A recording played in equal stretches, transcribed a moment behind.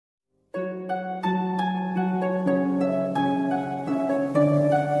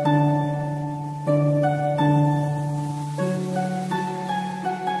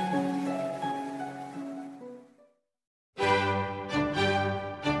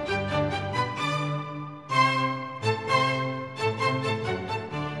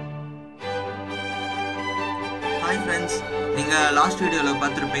Hi friends, நீங்க last வீடியோல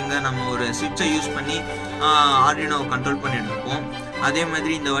பார்த்திருப்பீங்க நம்ம ஒரு ஸ்விட்சை யூஸ் பண்ணி Arduino கண்ட்ரோல் பண்ணிட்டு இருக்கோம். அதே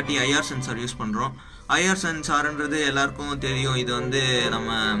மாதிரி இந்த வாட்டி IR சென்சார் யூஸ் பண்றோம். IR சென்சார்ன்றது எல்லாருக்கும் தெரியும். இது வந்து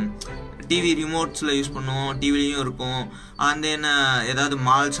நம்ம டிவி ரிமோட்ஸ்ல யூஸ் பண்ணுவோம், டிவிலையும் இருக்கும். அந்த ஏதாவது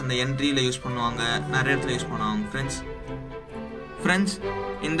மால்ஸ் அந்த என்ட்ரியில யூஸ் பண்ணுவாங்க, நிறைய இடத்துல யூஸ் பண்ணுவாங்க ஃப்ரெண்ட்ஸ்.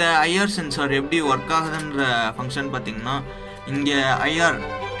 இந்த IR சென்சார் எப்படி ஒர்க் ஆகுதுன்ற ஃபங்க்ஷன் பார்த்தீங்கன்னா, இங்கே IR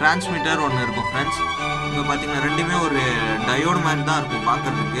டிரான்ஸ்மிட்டர் ஒன்று இருக்கும் ஃப்ரெண்ட்ஸ். இங்கே பார்த்தீங்கன்னா ரெண்டுமே ஒரு டயோடு மாதிரி தான் இருக்கும்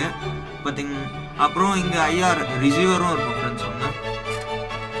பார்க்கறதுக்கு பார்த்தீங்கன்னா. அப்புறம் இங்கே IR ரிசீவரும் இருக்கும் ஃப்ரெண்ட்ஸ். ஒன்று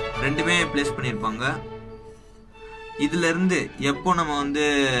ரெண்டுமே பிளேஸ் பண்ணியிருப்பாங்க. இதுலேருந்து எப்போ நம்ம வந்து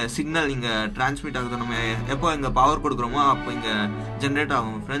சிக்னல் இங்கே டிரான்ஸ்மிட் ஆகுதோ, நம்ம எப்போ இங்கே பவர் கொடுக்குறோமோ அப்போ இங்கே ஜென்ரேட்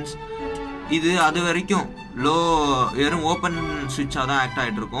ஆகும் ஃப்ரெண்ட்ஸ். இது அது வரைக்கும் வெறும் ஓப்பன் ஸ்விட்சாக தான் ஆக்ட்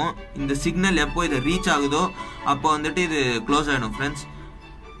ஆகிட்டு இருக்கும். இந்த சிக்னல் எப்போ இது ரீச் ஆகுதோ அப்போ வந்துட்டு இது க்ளோஸ் ஆகிடும் ஃப்ரெண்ட்ஸ்.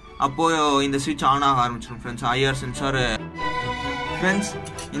 அப்போது இந்த ஸ்விட்ச் ஆன் ஆக ஆரம்பிச்சிடும் ஃப்ரெண்ட்ஸ். IR சென்சார் ஃப்ரெண்ட்ஸ்,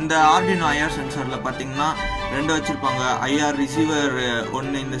 இந்த Arduino IR சென்சாரில் பார்த்தீங்கன்னா ரெண்டு வச்சுருப்பாங்க. IR ரிசீவர்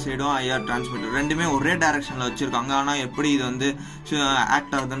ஒன்று இந்த சைடும், IR டிரான்ஸ்மிட்டர் ரெண்டுமே ஒரே டைரக்ஷனில் வச்சுருக்காங்க. ஆனால் எப்படி இது வந்து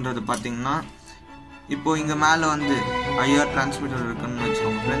ஆக்ட் ஆகுதுன்றது பார்த்தீங்கன்னா, இப்போது இங்கே மேலே வந்து IR டிரான்ஸ்மிட்டர் இருக்குன்னு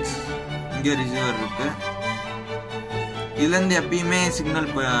வச்சுக்கோங்க ஃப்ரெண்ட்ஸ். இங்கே ரிசீவர் இருக்குது. இதுலேருந்து எப்பயுமே சிக்னல்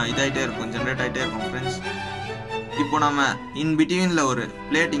இதாகிட்டே இருக்கும், ஜென்ரேட் ஆகிட்டே இருக்கும் ஃப்ரெண்ட்ஸ். இப்போ நம்ம இன் பிட்வீனில் ஒரு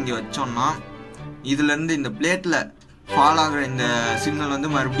பிளேட் இங்கே வச்சோம்னா, இதுலேருந்து இந்த பிளேட்டில் ஃபால் ஆகிற இந்த சிக்னல் வந்து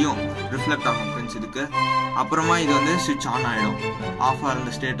மறுபடியும் ரிஃப்ளெக்ட் ஆகும் ஃப்ரெண்ட்ஸ் இதுக்கு. அப்புறமா இது வந்து ஸ்விட்ச் ஆன் ஆகிடும். ஆஃப்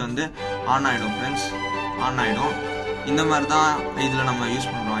ஆகிற ஸ்டேட் வந்து ஆன் ஆகிடும் ஃப்ரெண்ட்ஸ், ஆன் ஆகிடும். இந்த மாதிரி தான் இதில் நம்ம யூஸ்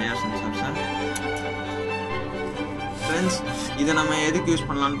பண்ணுறோம் IR சென்சார்ஸை ஃப்ரெண்ட்ஸ். இதை நம்ம எதுக்கு யூஸ்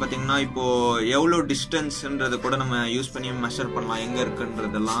பண்ணலான்னு பார்த்தீங்கன்னா, இப்போது எவ்வளோ டிஸ்டன்ஸ்ன்றதை கூட நம்ம யூஸ் பண்ணி மெஷர் பண்ணலாம் எங்கே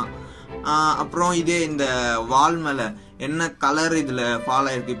இருக்குன்றதெல்லாம். அப்புறம் இதே இந்த வால் மேலே என்ன கலர் இதில் ஃபால்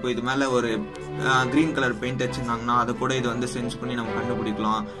ஆகிருக்கு, இப்போ இது மேலே ஒரு க்ரீன் கலர் பெயிண்ட் வச்சுருந்தாங்கன்னா அதை கூட இது வந்து சென்ஸ் பண்ணி நம்ம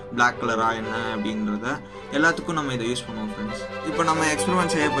கண்டுபிடிக்கலாம், பிளாக் கலராக என்ன அப்படின்றத. எல்லாத்துக்கும் நம்ம இதை யூஸ் பண்ணுவோம் ஃப்ரெண்ட்ஸ். இப்போ நம்ம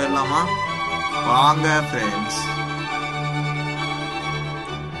எக்ஸ்பெரிமெண்ட் செய்ய போயிடலாமா? வாங்க ஃப்ரெண்ட்ஸ்.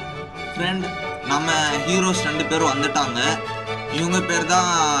 நம்ம ஹீரோஸ் 2 பேர் வந்துட்டாங்க. இவங்க பேர் தான்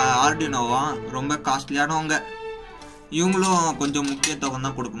Arduinoவா, ரொம்ப காஸ்ட்லியானவங்க. இவங்களும் கொஞ்சம் முக்கியத்துவம்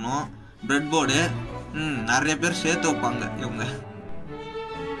தான் கொடுக்கணும். Breadboard நிறைய பேர் சேர்த்து வைப்பாங்க இவங்க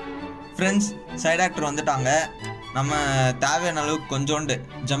ஃப்ரெண்ட்ஸ். சைட் ஆக்டர் வந்துட்டாங்க. நம்ம தேவையான அளவுக்கு கொஞ்சோண்டு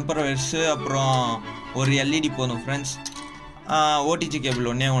ஜம்பர் வயர்ஸு, அப்புறம் ஒரு LED போதும் ஃப்ரெண்ட்ஸ். OTG கேபிள்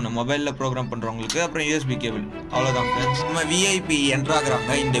ஒன்று மொபைலில் ப்ரோக்ராம் பண்ணுறவங்களுக்கு, அப்புறம் USB கேபிள், அவ்வளோதான் ஃப்ரெண்ட்ஸ். நம்ம VIP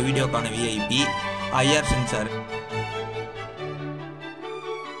என்ட்ராகிறாங்க இந்த வீடியோக்கான VIP IR சென்சார்.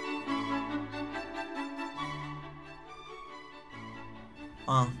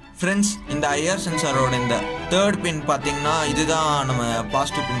 ஃப்ரெண்ட்ஸ், இந்த IR சென்சாரோட இந்த 3rd பின் பார்த்தீங்கன்னா, இதுதான் நம்ம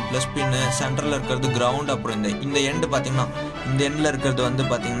பாசிட்டிவ் பின், ப்ளஸ் பின்னு. சென்டரில் இருக்கிறது கிரவுண்ட். அப்புறம் இந்த எண்டு பார்த்தீங்கன்னா, இந்த எண்டில் இருக்கிறது வந்து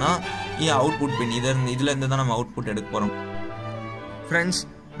பார்த்தீங்கன்னா அவுட்புட் பின். இதுலேருந்து தான் நம்ம அவுட்புட் எடுக்க போகிறோம் ஃப்ரெண்ட்ஸ்.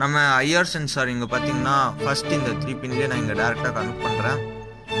 நம்ம IR சென்சார் இங்கே பார்த்தீங்கன்னா ஃபஸ்ட் இந்த 3 பின்லேயே நான் இங்கே டேரெக்டாக கனெக்ட் பண்ணுறேன்.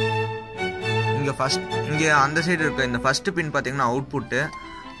 இங்கே அந்த சைடு இருக்க இந்த ஃபஸ்ட்டு பின் பார்த்தீங்கன்னா அவுட்புட்டு.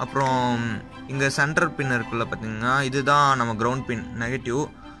 அப்புறம் இங்கே சென்டர் பின் இருக்குல்ல பார்த்தீங்கன்னா, இதுதான் நம்ம கிரவுண்ட் பின், நெகட்டிவ்.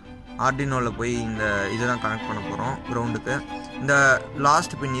 Arduinoவில் போய் இந்த இதுதான் கனெக்ட் பண்ண போகிறோம் கிரவுண்டுக்கு. இந்த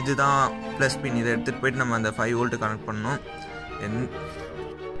லாஸ்ட் பின் இதுதான் ப்ளஸ் பின். இதை எடுத்துகிட்டு போயிட்டு நம்ம அந்த 5 வோல்ட்டு கனெக்ட் பண்ணணும்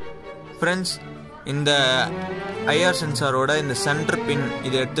ஃப்ரெண்ட்ஸ். இந்த IR சென்சாரோட இந்த சென்டர் பின்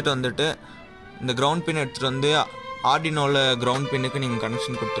இதை எடுத்துகிட்டு வந்துட்டு, இந்த கிரவுண்ட் பின் எடுத்துகிட்டு வந்து Arduinoவில் கிரவுண்ட் பின்னுக்கு நீங்கள்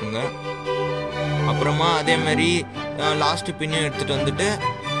கனெக்ஷன் கொடுத்துருங்க. அப்புறமா அதேமாதிரி லாஸ்ட்டு பின்னையும் எடுத்துகிட்டு வந்துட்டு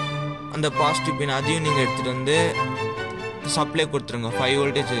அந்த பாசிட்டிவ் பின் அதையும் நீங்கள் எடுத்துகிட்டு வந்து சப்ளை கொடுத்துருங்க, 5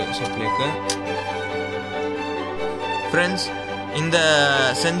 வோல்டேஜ் சப்ளைக்கு ஃப்ரெண்ட்ஸ். இந்த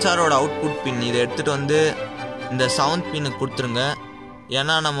சென்சாரோட அவுட்புட் பின் இதை எடுத்துகிட்டு வந்து இந்த 7th பின்னுக்கு கொடுத்துருங்க.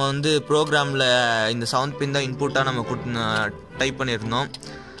 ஏன்னா நம்ம வந்து ப்ரோக்ராமில் இந்த 7th பின் தான் இன்புட்டாக நம்ம டைப் பண்ணியிருந்தோம்.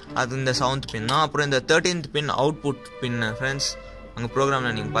 அது இந்த 7th பின் தான். அப்புறம் இந்த 13th பின் அவுட்புட் பின் ஃப்ரெண்ட்ஸ், அங்கே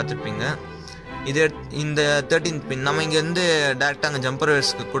ப்ரோக்ராமில் நீங்கள் பார்த்துருப்பீங்க. இந்த 13th பின் நம்ம இங்கேருந்து டேரெக்டாக அங்கே ஜம்பர்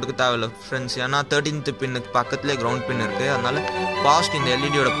வேர்ஸ்க்கு கொடுக்க தேவையில்ல ஃப்ரெண்ட்ஸ். ஏன்னா 13th பின்னுக்கு பக்கத்துலேயே கிரவுண்ட் பின் இருக்குது. அதனால் இந்த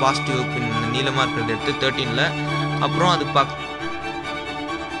எல்இடியோட பாசிட்டிவ் பின் நீளமாக இருக்கிறது எடுத்து 13ல். அப்புறம் அது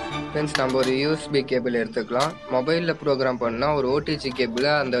ஃப்ரெண்ட்ஸ், நம்ம ஒரு USB கேபிள் எடுத்துக்கலாம். மொபைலில் ப்ரோக்ராம் பண்ணால் ஒரு OTG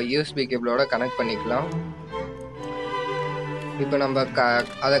கேபிளை அந்த USB கேபிளோட கனெக்ட் பண்ணிக்கலாம். இப்போ நம்ம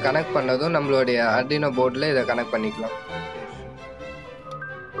அதை கனெக்ட் பண்ணதும் நம்மளுடைய Arduino போர்டில் இதை கனெக்ட் பண்ணிக்கலாம்.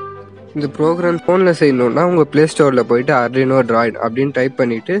 இந்த ப்ரோக்ராம் ஃபோனில் செய்யணுன்னா உங்கள் ப்ளே ஸ்டோரில் போயிட்டு Arduino Droid அப்படின்னு டைப்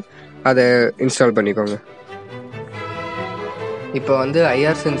பண்ணிவிட்டு அதை இன்ஸ்டால் பண்ணிக்கோங்க. இப்போ வந்து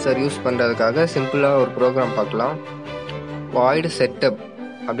IR சென்சார் யூஸ் பண்ணுறதுக்காக சிம்பிளாக ஒரு ப்ரோக்ராம் பார்க்கலாம். void setup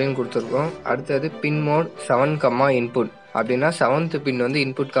அப்படின்னு கொடுத்துருக்கோம். அடுத்தது பின் மோட் 7, இன்புட் அப்படின்னா 7th பின் வந்து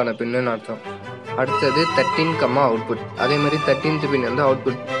இன்புட்கான பின்னு அர்த்தம். அடுத்தது 13, அவுட்புட். அதே மாதிரி 13th பின் வந்து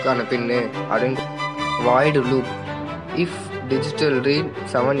அவுட்புட்கான பின்னு அப்படின்னு. Void loop if digital read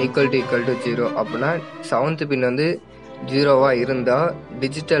 7 = 0 அப்படின்னா 7th பின் வந்து 0வா இருந்தால்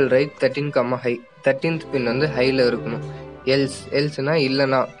டிஜிட்டல் ரைட் 13, ஹை 13th பின் வந்து ஹையில் இருக்கணும். எல்ஸ்னா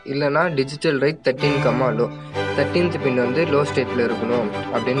இல்லைனா டிஜிட்டல் ரைட் 13, லோ 13th பின் வந்து லோ ஸ்டேட்டில் இருக்கணும்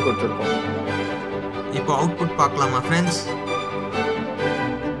அப்படின்னு கொடுத்துருக்கோம். இப்போ அவுட்புட் பார்க்கலாமா ஃப்ரெண்ட்ஸ்?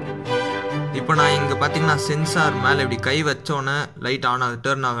 இப்போ நான் இங்கே பார்த்தீங்கன்னா சென்சார் மேலே இப்படி கை வச்சோன்னே லைட் ஆன் ஆகுது,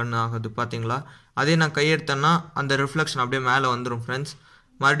 டர்ன் ஆகுது பார்த்தீங்களா? அதே நான் கை எடுத்தேன்னா அந்த ரிஃப்ளெக்ஷன் அப்படியே மேலே வந்துடும் ஃப்ரெண்ட்ஸ்.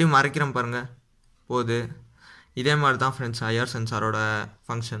 மறுபடியும் மறைக்கிறேன் பாருங்கள் போகுது. இதே மாதிரி தான் friends IR சென்சாரோட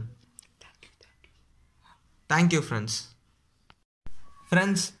function. Thank you friends.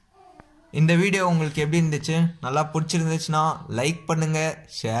 இந்த வீடியோ உங்களுக்கு எப்படி இருந்துச்சு? நல்லா பிடிச்சிருந்துச்சுன்னா லைக் பண்ணுங்கள்,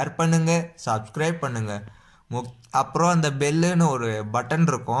 ஷேர் பண்ணுங்கள், சப்ஸ்கிரைப் பண்ணுங்கள். அப்புறம் அந்த பெல்லுன்னு ஒரு பட்டன்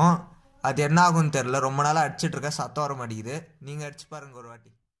இருக்கும், அது என்ன ஆகும்னு தெரில. ரொம்ப நாளாக அடிச்சிட்ருக்கேன், சத்தம் வர மாட்டேங்குது. நீங்கள் அடிச்சு பாருங்கள் ஒரு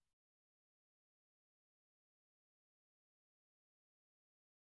வாட்டி.